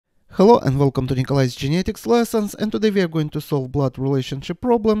Hello and welcome to Nikolay's genetics lessons, and today we are going to solve blood relationship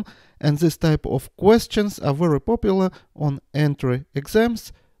problem, and this type of questions are very popular on entry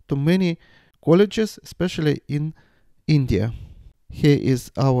exams to many colleges, especially in India. Here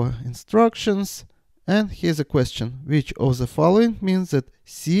is our instructions, and here's a question: which of the following means that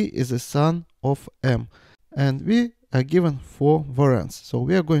C is a son of M? And we are given 4 variants, so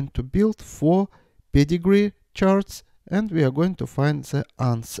we are going to build 4 pedigree charts and we are going to find the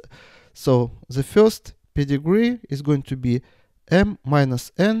answer. So the first pedigree is going to be M minus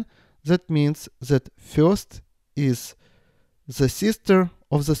N. That means that first is the sister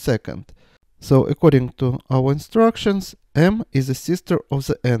of the second. So according to our instructions, M is a sister of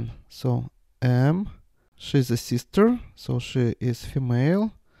the N. So M, she is a sister, so she is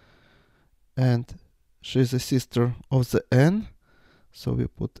female, and she is a sister of the N. So we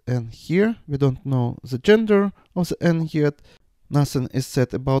put N here. We don't know the gender of the N yet. Nothing is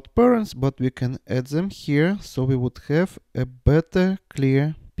said about parents, but we can add them here, so we would have a better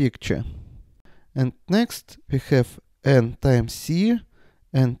clear picture. And next we have N times C.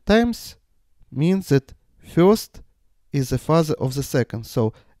 N times means that first is the father of the second.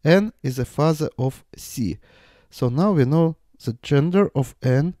 So N is the father of C. So now we know the gender of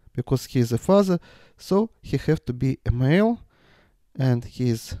N because he is a father. So he has to be a male, and he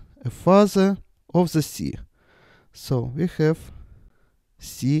is a father of the C. So we have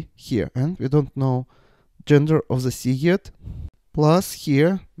C here, and we don't know gender of the C yet. Plus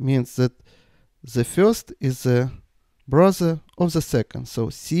here means that the first is the brother of the second. So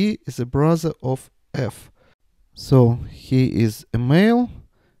C is a brother of F. So he is a male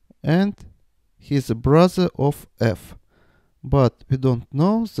and he is a brother of F. But we don't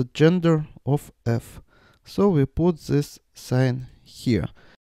know the gender of F. So we put this sign here.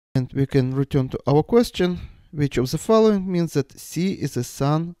 And we can return to our question: which of the following means that C is a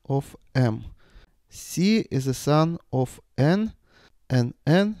son of M? C is a son of N, and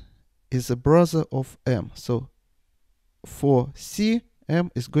N is a brother of M. So for C, M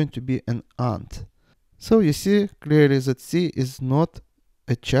is going to be an aunt. So you see clearly that C is not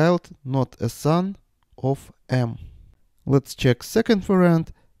a child, not a son of M. Let's check second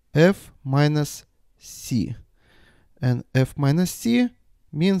variant, F minus C. And F minus C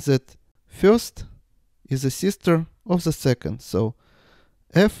means that first is a sister of the second. So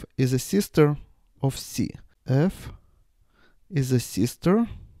F is a sister of C. F is a sister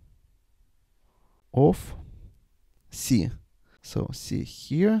of C. So C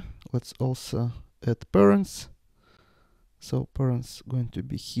here. Let's also add parents. So parents going to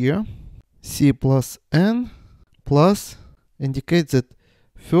be here. C plus N plus indicates that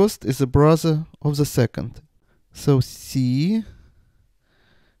first is a brother of the second. So C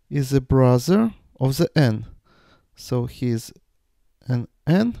is a brother of the N. So he is an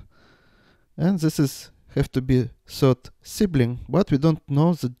N, and this is have to be third sibling, but we don't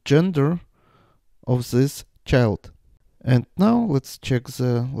know the gender of this child. And now let's check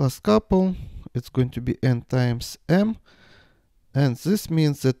the last couple. It's going to be N times M, and this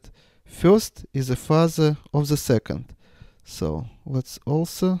means that first is the father of the second. So let's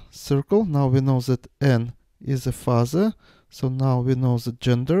also circle. Now we know that N is a father, so now we know the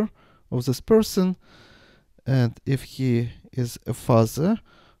gender of this person, and if he is a father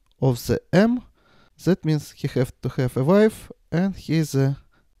of the M, that means he have to have a wife, and he is a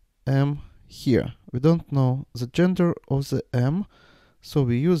M here. We don't know the gender of the M, so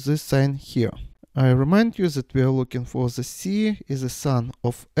we use this sign here. I remind you that we are looking for the C is a son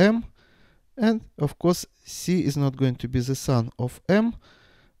of M, and of course C is not going to be the son of M,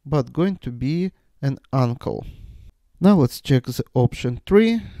 but going to be an uncle. Now let's check the option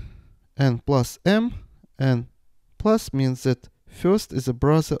 3, N plus M. And plus means that first is a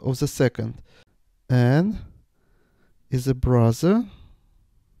brother of the second. N is a brother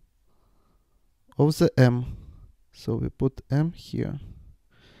of the M. So we put M here.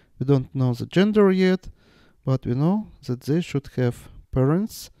 We don't know the gender yet, but we know that they should have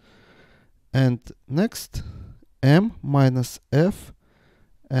parents. And next, M minus F.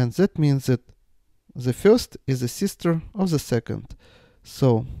 And that means that the first is a sister of the second.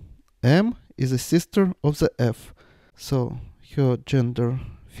 So M is a sister of the F. So her gender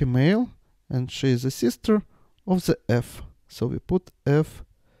female, and she is a sister of the F. So we put F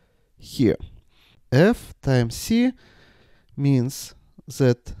here. F times C means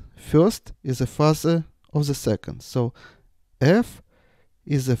that first is a father of the second. So F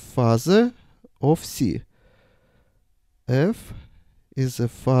is a father of C. F is a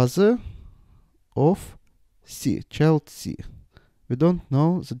father of C, child C. We don't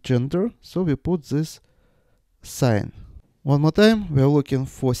know the gender, so we put this sign. One more time, we are looking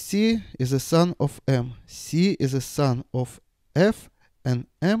for C is a son of M. C is a son of F, and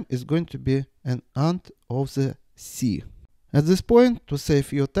M is going to be an aunt of the C. At this point, to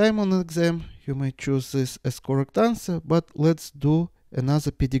save your time on an exam, you may choose this as correct answer, but let's do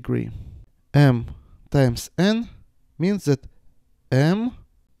another pedigree. M times N means that M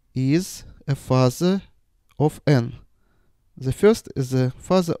is a father of N. The first is the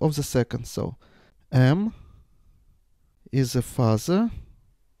father of the second, so M is a father,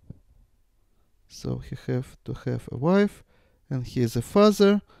 so he have to have a wife, and he is a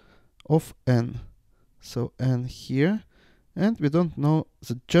father of N. So N here, and we don't know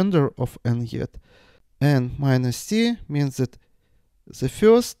the gender of N yet. N minus C means that the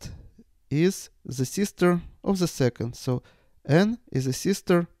first is the sister of the second, so N is a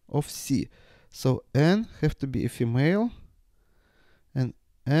sister of C. So N have to be a female, and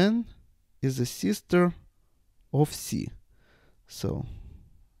N is a sister of C. So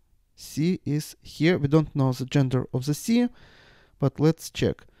C is here. We don't know the gender of the C, but let's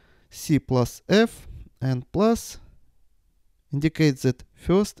check. C plus F and plus indicates that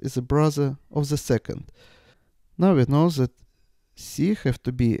first is a brother of the second. Now we know that C have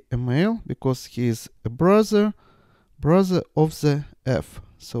to be a male because he is a brother of the F.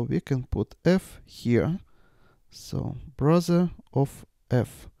 So we can put F here. So brother of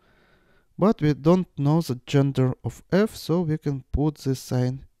F. But we don't know the gender of F, so we can put this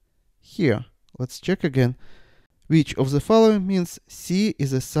sign here. Let's check again. Which of the following means C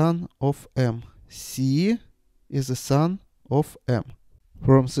is a son of M? C is a son of M.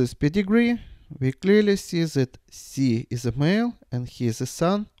 From this pedigree, we clearly see that C is a male and he is a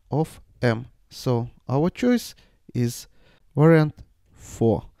son of M. So our choice is variant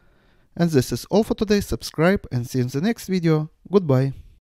 4. And this is all for today. Subscribe and see you in the next video. Goodbye.